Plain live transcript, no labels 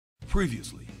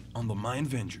Previously on the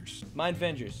Minevengers.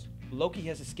 Minevengers, Loki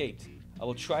has escaped. I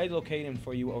will try to locate him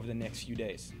for you over the next few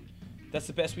days. That's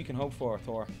the best we can hope for,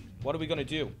 Thor. What are we gonna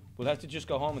do? We'll have to just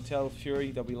go home and tell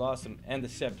Fury that we lost him, and the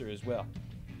scepter as well.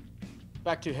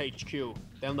 Back to HQ.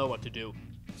 They'll know what to do.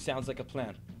 Sounds like a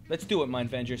plan. Let's do it,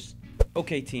 Minevengers.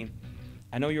 Okay, team.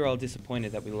 I know you're all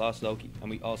disappointed that we lost Loki, and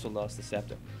we also lost the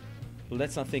scepter. But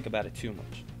let's not think about it too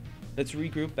much. Let's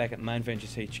regroup back at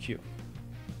Minevengers HQ.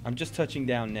 I'm just touching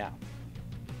down now.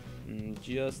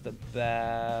 Just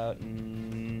about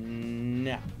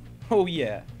now. Oh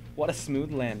yeah, what a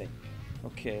smooth landing.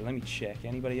 Okay, let me check.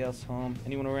 Anybody else home?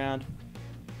 Anyone around?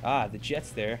 Ah, the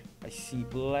jet's there. I see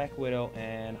Black Widow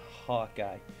and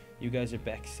Hawkeye. You guys are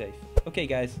back safe. Okay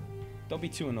guys, don't be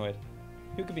too annoyed.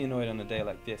 Who could be annoyed on a day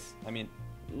like this? I mean,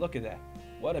 look at that.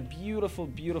 What a beautiful,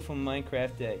 beautiful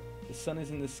Minecraft day. The sun is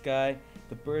in the sky,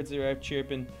 the birds are out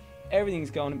chirping,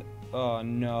 everything's going... Oh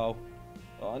no.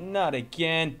 Oh, not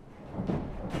again.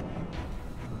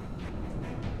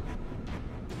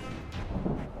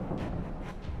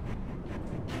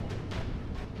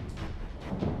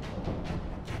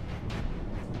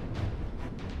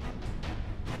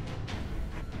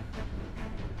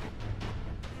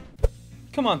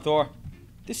 Come on, Thor.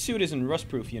 This suit isn't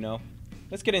rust-proof, you know.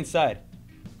 Let's get inside.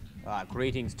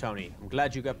 Greetings, Tony. I'm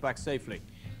glad you got back safely.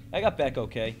 I got back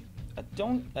okay.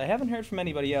 I haven't heard from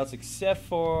anybody else except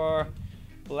for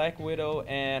Black Widow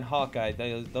and Hawkeye.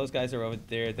 Those guys are over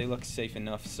there. They look safe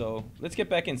enough. So let's get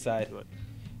back inside. Good.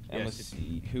 And Yes. we'll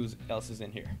see who else is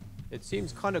in here. It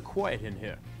seems kind of quiet in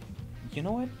here. You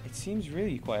know what? It seems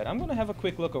really quiet. I'm gonna have a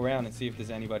quick look around and see if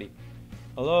there's anybody.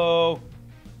 Hello?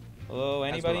 Hello?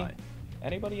 Anybody? That's all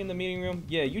Anybody in the meeting room?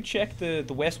 Yeah, you check the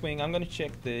west wing. I'm gonna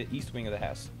check the east wing of the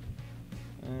house.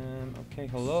 Okay,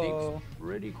 hello? Seems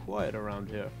pretty quiet around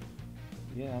here.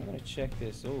 Yeah, I'm gonna check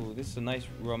this. Oh, this is a nice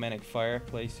romantic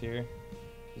fireplace here.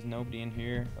 There's nobody in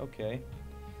here. Okay.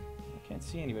 I can't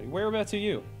see anybody. Whereabouts are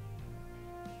you?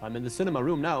 I'm in the cinema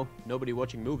room now. Nobody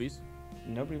watching movies.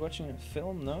 Nobody watching a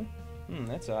film? No?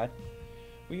 That's odd.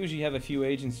 We usually have a few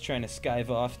agents trying to skive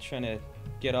off, trying to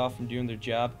get off from doing their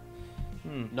job.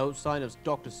 No sign of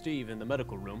Dr. Steve in the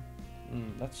medical room.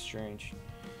 That's strange.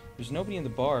 There's nobody in the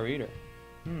bar either.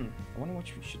 I wonder what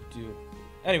we should do.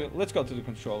 Anyway, let's go to the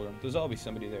control room. There's always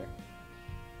somebody there.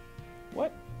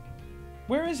 What?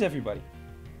 Where is everybody?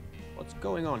 What's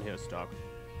going on here, Stark?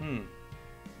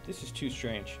 This is too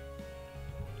strange.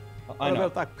 I What know.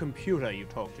 about that computer you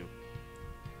talked to?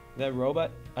 That robot?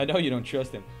 I know you don't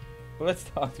trust him. But let's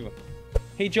talk to him.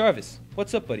 Hey Jarvis,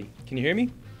 what's up, buddy? Can you hear me?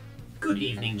 Good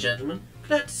evening, gentlemen.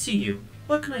 Glad to see you.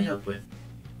 What can I help with?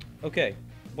 Okay.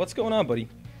 What's going on, buddy?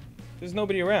 There's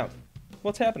nobody around.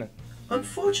 What's happening?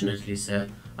 Unfortunately, sir,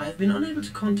 I have been unable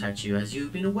to contact you as you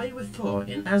have been away with Thor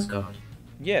in Asgard.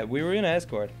 Yeah, we were in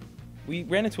Asgard. We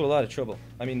ran into a lot of trouble.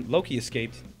 I mean, Loki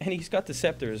escaped, and he's got the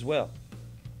scepter as well.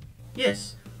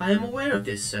 Yes, I am aware of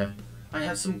this, sir. I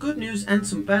have some good news and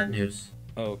some bad news.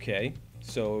 Okay.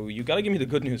 So, you gotta give me the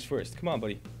good news first. Come on,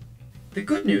 buddy. The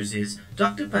good news is,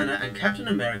 Dr. Banner and Captain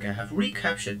America have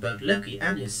recaptured both Loki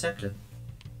and his scepter.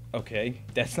 Okay,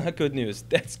 that's not good news.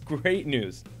 That's great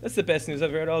news. That's the best news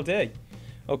I've heard all day.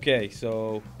 Okay,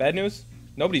 so, bad news?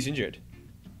 Nobody's injured.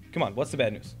 Come on, what's the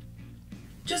bad news?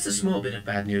 Just a small bit of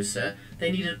bad news, sir.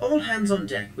 They needed all hands on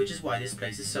deck, which is why this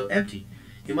place is so empty.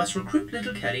 You must recruit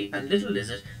Little Kelly and Little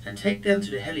Lizard and take them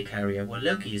to the helicarrier where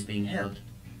Loki is being held.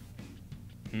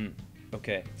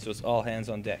 Okay, so it's all hands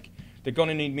on deck. They're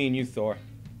gonna need me and you, Thor.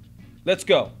 Let's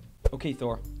go! Okay,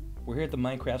 Thor. We're here at the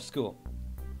Minecraft school.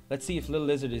 Let's see if Little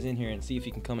Lizard is in here and see if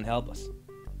he can come and help us.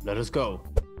 Let us go.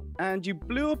 And you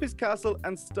blew up his castle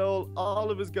and stole all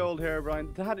of his gold,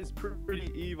 Brian. That is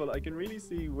pretty evil. I can really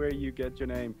see where you get your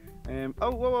name.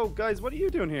 Oh, whoa, guys, what are you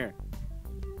doing here?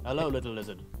 Hello, little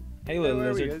lizard. Hey, Little Where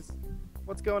are we, Lizard. guys?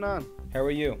 What's going on? How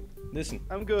are you? Listen.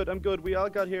 I'm good. We all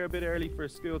got here a bit early for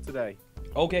school today.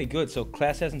 Okay, good. So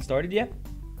class hasn't started yet?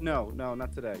 No,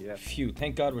 not today, yeah. Phew,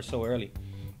 thank God we're so early.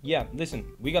 Yeah, listen,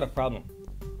 we got a problem.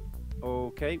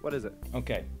 Okay, what is it?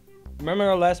 Okay. Remember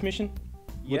our last mission?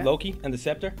 With Yeah. Loki and the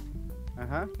scepter?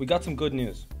 Uh-huh. We got some good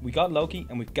news. We got Loki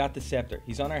and we've got the scepter.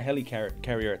 He's on our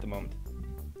helicarrier at the moment.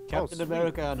 Captain sweet.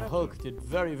 America and Hulk did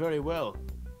very, very well.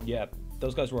 Yeah,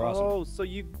 those guys were awesome. Oh, so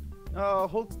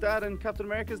Hulk's dad and Captain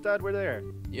America's dad were there.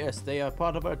 Yes, they are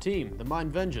part of our team, the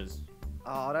Minevengers.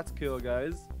 Oh, that's cool,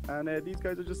 guys. And these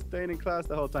guys are just staying in class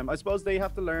the whole time. I suppose they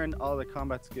have to learn all the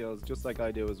combat skills, just like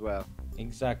I do as well.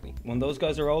 Exactly. When those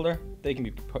guys are older, they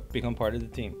can become part of the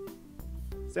team.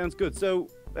 Sounds good. So,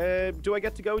 do I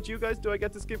get to go with you guys? Do I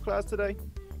get to skip class today?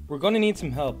 We're going to need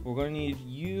some help. We're going to need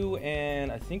you,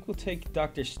 and I think we'll take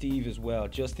Dr. Steve as well,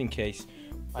 just in case.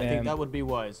 I think that would be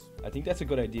wise. I think that's a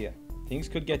good idea. Things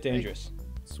could get dangerous.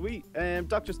 Sweet.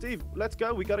 Dr. Steve, let's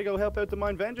go. We gotta go help out the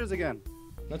Minevengers again.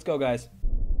 Let's go, guys.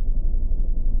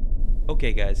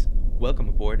 Okay, guys. Welcome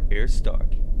aboard Air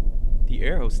Stark. The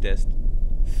air hostess,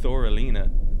 Thoralina,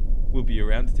 will be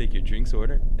around to take your drinks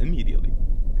order immediately.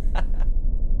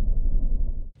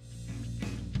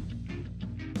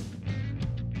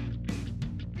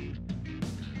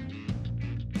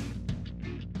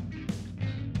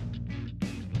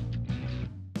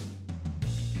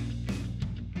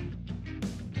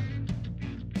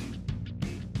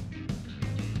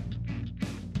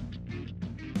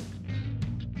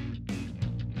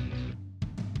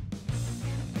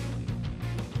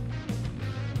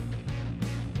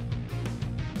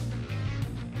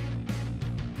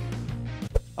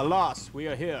 Alas, we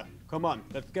are here. Come on,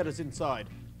 let's get us inside.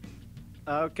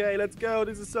 Okay, let's go.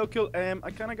 This is so cool. I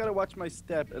kind of gotta watch my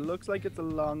step. It looks like it's a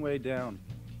long way down.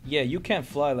 Yeah, you can't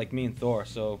fly like me and Thor,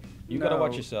 so you gotta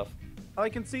watch No. yourself. I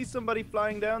can see somebody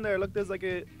flying down there. Look, there's like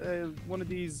a one of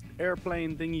these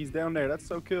airplane thingies down there. That's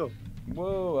so cool.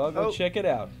 Whoa, I'll go check it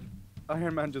out.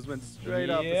 Iron Man just went straight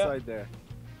off the Yeah. side there.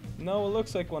 No, it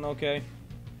looks like one, okay.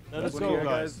 Let us One go, here,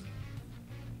 guys.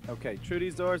 Okay, through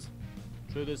these doors.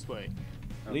 Through this way.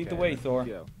 Lead the Okay, way, let's Thor.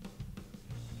 go.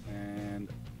 And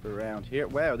around here.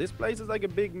 Wow, this place is like a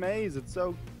big maze. It's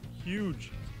so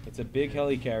huge. It's a big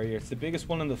helicarrier. It's the biggest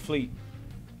one in the fleet.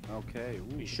 Okay.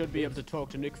 Ooh. We should be able to talk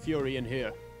to Nick Fury in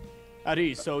here. At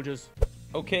ease, soldiers.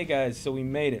 Okay, guys, so we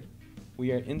made it.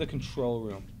 We are in the control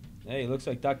room. Hey, looks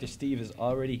like Dr. Steve is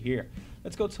already here.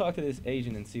 Let's go talk to this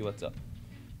agent and see what's up.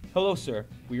 Hello, sir.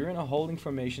 We are in a holding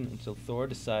formation until Thor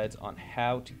decides on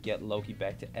how to get Loki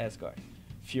back to Asgard.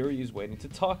 Fury is waiting to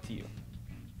talk to you.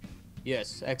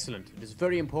 Yes, excellent. It is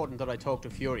very important that I talk to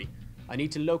Fury. I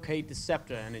need to locate the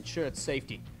scepter and ensure its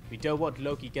safety. We don't want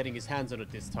Loki getting his hands on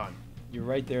it this time. You're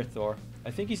right there, Thor.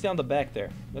 I think he's down the back there.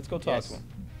 Let's go talk to him.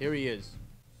 Here he is.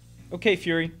 Okay,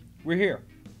 Fury. We're here.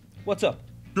 What's up?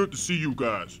 Good to see you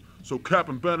guys. So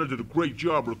Captain Banner did a great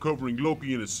job recovering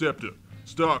Loki and his scepter.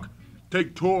 Stark,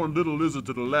 take Tor and Little Lizard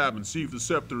to the lab and see if the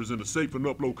scepter is in a safe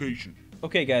enough location.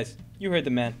 Okay, guys. You heard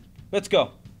the man. Let's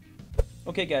go.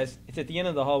 Okay, guys. It's at the end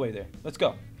of the hallway there. Let's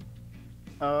go.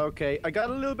 Okay, I got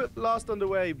a little bit lost on the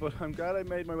way, but I'm glad I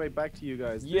made my way back to you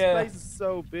guys. Yeah. This place is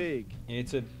so big.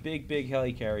 It's a big, big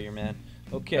helicarrier, man.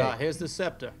 Okay. Ah, here's the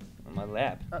scepter. On my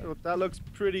lab. That looks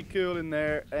pretty cool in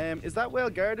there. Is that well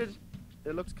guarded?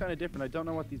 It looks kind of different. I don't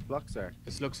know what these blocks are.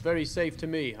 This looks very safe to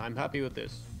me. I'm happy with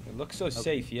this. It looks so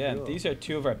safe, yeah. cool. These are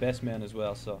two of our best men as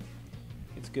well, so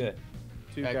it's good.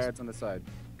 Two Excellent. guards on the side.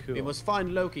 Cool. We must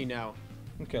find Loki now.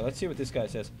 Okay, let's see what this guy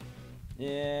says.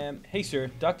 Hey,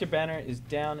 sir. Dr. Banner is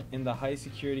down in the high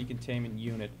security containment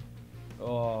unit.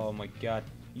 Oh, my God.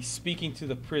 He's speaking to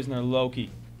the prisoner Loki.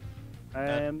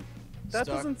 That Stark.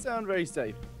 doesn't sound very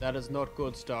safe. That is not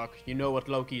good, Stark. You know what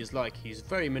Loki is like. He's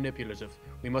very manipulative.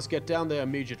 We must get down there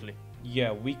immediately.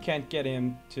 Yeah, we can't get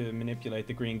him to manipulate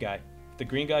the green guy. If the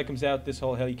green guy comes out, this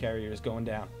whole helicarrier is going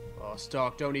down. Oh,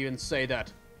 Stark, don't even say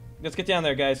that. Let's get down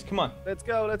there, guys. Come on. Let's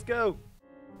go, let's go.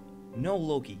 No,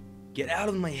 Loki. Get out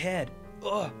of my head.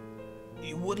 Ugh.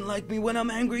 You wouldn't like me when I'm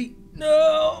angry?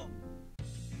 No!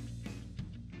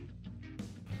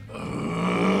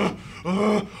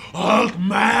 Hulk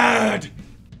mad!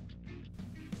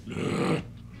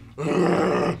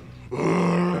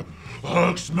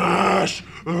 Hulk smash!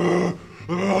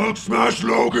 Hulk smash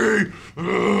Loki!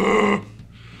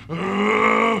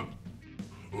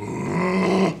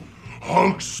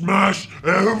 Hulk smash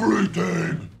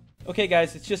everything! Okay,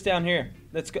 guys, it's just down here.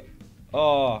 Let's go.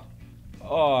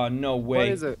 Oh, no way. What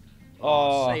is it?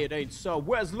 Oh, Say it ain't so.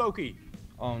 Where's Loki?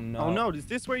 oh no. Oh no, is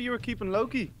this where you were keeping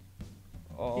Loki?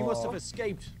 Oh. He must have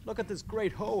escaped. Look at this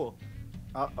great hole.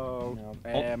 Uh-oh.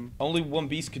 No. Only one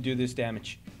beast could do this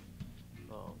damage.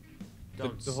 Oh,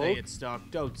 don't the say Hulk? it, Stark.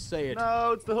 Don't say it.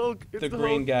 No, it's the Hulk. It's The the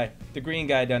green Hulk. guy. The green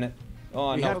guy done it.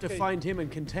 Oh, We no. have to Okay. find him and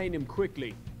contain him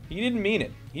quickly. He didn't mean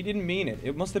it. He didn't mean it.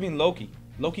 It must have been Loki.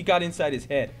 Loki got inside his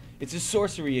head. It's his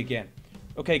sorcery again.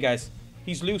 Okay, guys.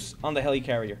 He's loose on the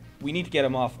helicarrier. We need to get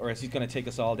him off or else he's going to take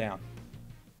us all down.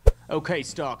 Okay,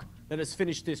 Stark. Let us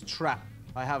finish this trap.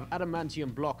 I have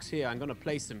adamantium blocks here. I'm gonna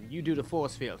place them. You do the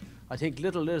force field. I think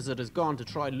Little Lizard has gone to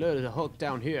try lure the Hulk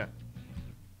down here.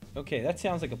 Okay, that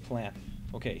sounds like a plan.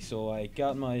 Okay, so I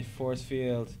got my force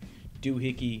field,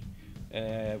 doohickey,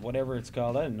 whatever it's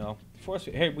called. I don't know. Force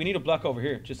field. Hey, we need a block over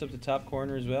here, just up the top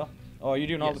corner as well. Oh, you're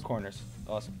doing all Yes. the corners.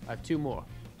 Awesome. I have two more.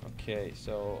 Okay,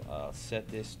 so I'll set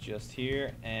this just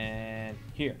here and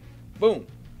here. Boom!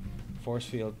 Force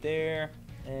field there,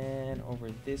 and over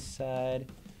this side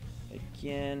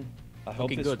again. I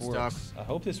hope Looking this good, works. Stark. I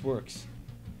hope this works.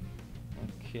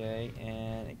 Okay,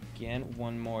 and again,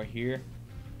 one more here,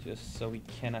 just so he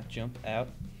cannot jump out.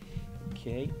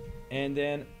 Okay, and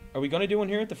then, are we gonna do one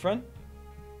here at the front?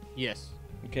 Yes.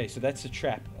 Okay, so that's the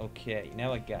trap. Okay,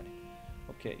 now I got it.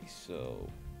 Okay, so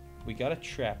we got a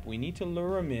trap. We need to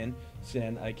lure him in, so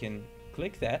then I can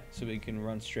click that so we can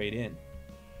run straight in.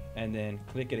 And then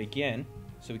click it again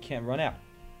so we can't run out.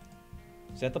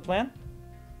 Is that the plan?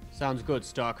 Sounds good,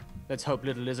 Stark. Let's hope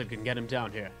Little Lizard can get him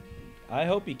down here. I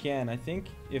hope he can. I think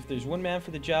if there's one man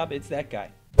for the job, it's that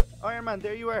guy. Iron Man,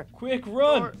 there you are. Quick,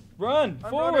 run! Thor. Run! I'm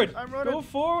Forward! running, I'm running. Go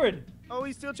forward! Oh,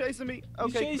 he's still chasing me.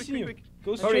 He's Okay, chasing quick, you. quick, quick.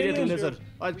 Go Hurry, straight Little in. Lizard.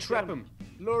 I'll We trap got him.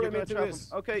 Lure You're him gonna into trap him.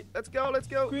 this. Okay, let's go, let's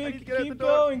go. I need to Quick, get out the keep door.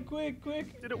 going, quick,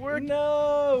 quick. Did it work?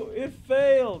 No, it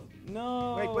failed.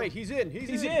 No. Wait, he's in.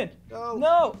 He's in. No.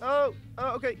 No. Oh,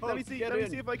 okay. Oh, Let me see. get Let me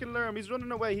in. see if I can lure him. He's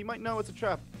running away. He might know it's a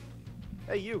trap.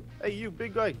 Hey, you. Hey, you,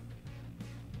 big guy.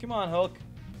 Come on, Hulk.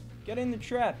 Get in the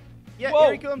trap. Yeah, Whoa.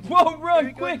 here he comes. Whoa, Here run,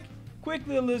 he quick. comes. Quick,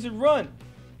 little lizard, run.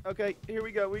 Okay, here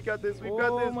we go. We got this. We've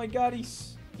got this. Oh my god,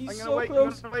 he's I'm gonna so wait.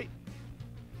 close. I'm gonna wait.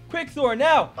 Quick, Thor,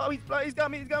 now. Oh, he's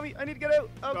got me. He's got me. I need to get out.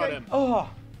 Okay. Got him. Oh,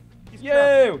 He's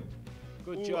yo.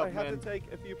 Good Ooh, job, I had man. to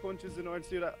take a few punches in order to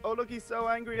do that. Oh, look, he's so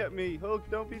angry at me. Hulk,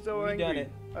 don't be so We angry. done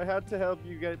it. I had to help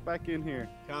you get back in here.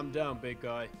 Calm down, big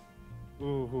guy.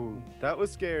 Ooh, that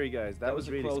was scary, guys. That was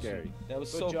a really close scary. one. That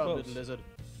was Good so job, close. Little Lizard.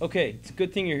 Okay, it's a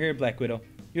good thing you're here, Black Widow.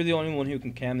 You're the only one who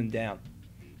can calm him down.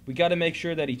 We gotta make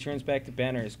sure that he turns back to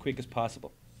Banner as quick as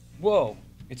possible. Whoa,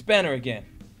 it's Banner again.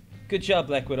 Good job,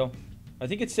 Black Widow. I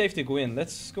think it's safe to go in.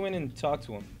 Let's go in and talk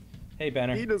to him. Hey,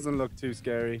 Banner. He doesn't look too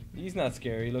scary. He's not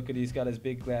scary. Look at he's got his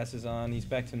big glasses on. He's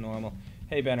back to normal.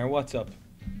 Hey, Banner, what's up?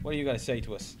 What do you gotta say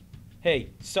to us? Hey,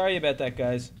 sorry about that,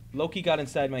 guys. Loki got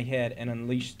inside my head and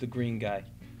unleashed the green guy.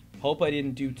 Hope I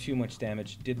didn't do too much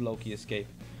damage. Did Loki escape?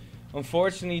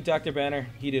 Unfortunately, Dr. Banner,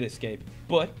 he did escape.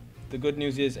 But the good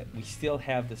news is we still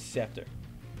have the scepter.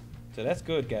 So that's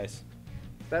good, guys.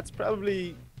 That's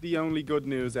probably the only good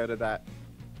news out of that.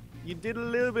 You did a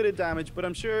little bit of damage, but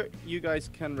I'm sure you guys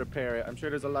can repair it. I'm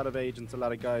sure there's a lot of agents, a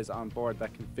lot of guys on board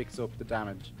that can fix up the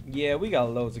damage. Yeah, we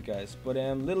got loads of guys. But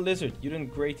Little Lizard, you're doing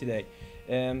great today.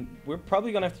 We're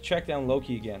probably gonna have to track down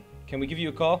Loki again. Can we give you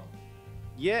a call?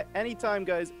 Yeah, anytime,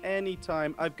 guys,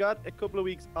 anytime. I've got a couple of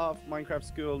weeks off Minecraft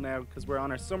school now because we're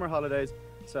on our summer holidays.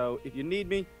 So if you need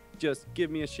me, just give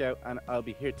me a shout and I'll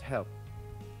be here to help.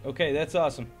 Okay, that's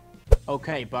awesome.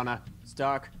 Okay, Banner.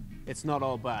 Stark, it's not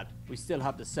all bad. We still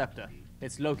have the scepter.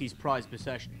 It's Loki's prized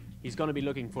possession. He's gonna be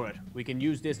looking for it. We can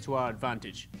use this to our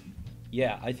advantage.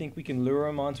 Yeah, I think we can lure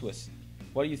him onto us.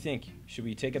 What do you think? Should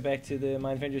we take it back to the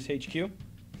Minevengers HQ?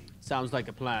 Sounds like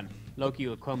a plan. Loki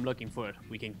will come looking for it.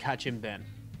 We can catch him then.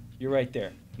 You're right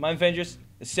there. Minevengers,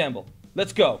 assemble.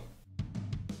 Let's go!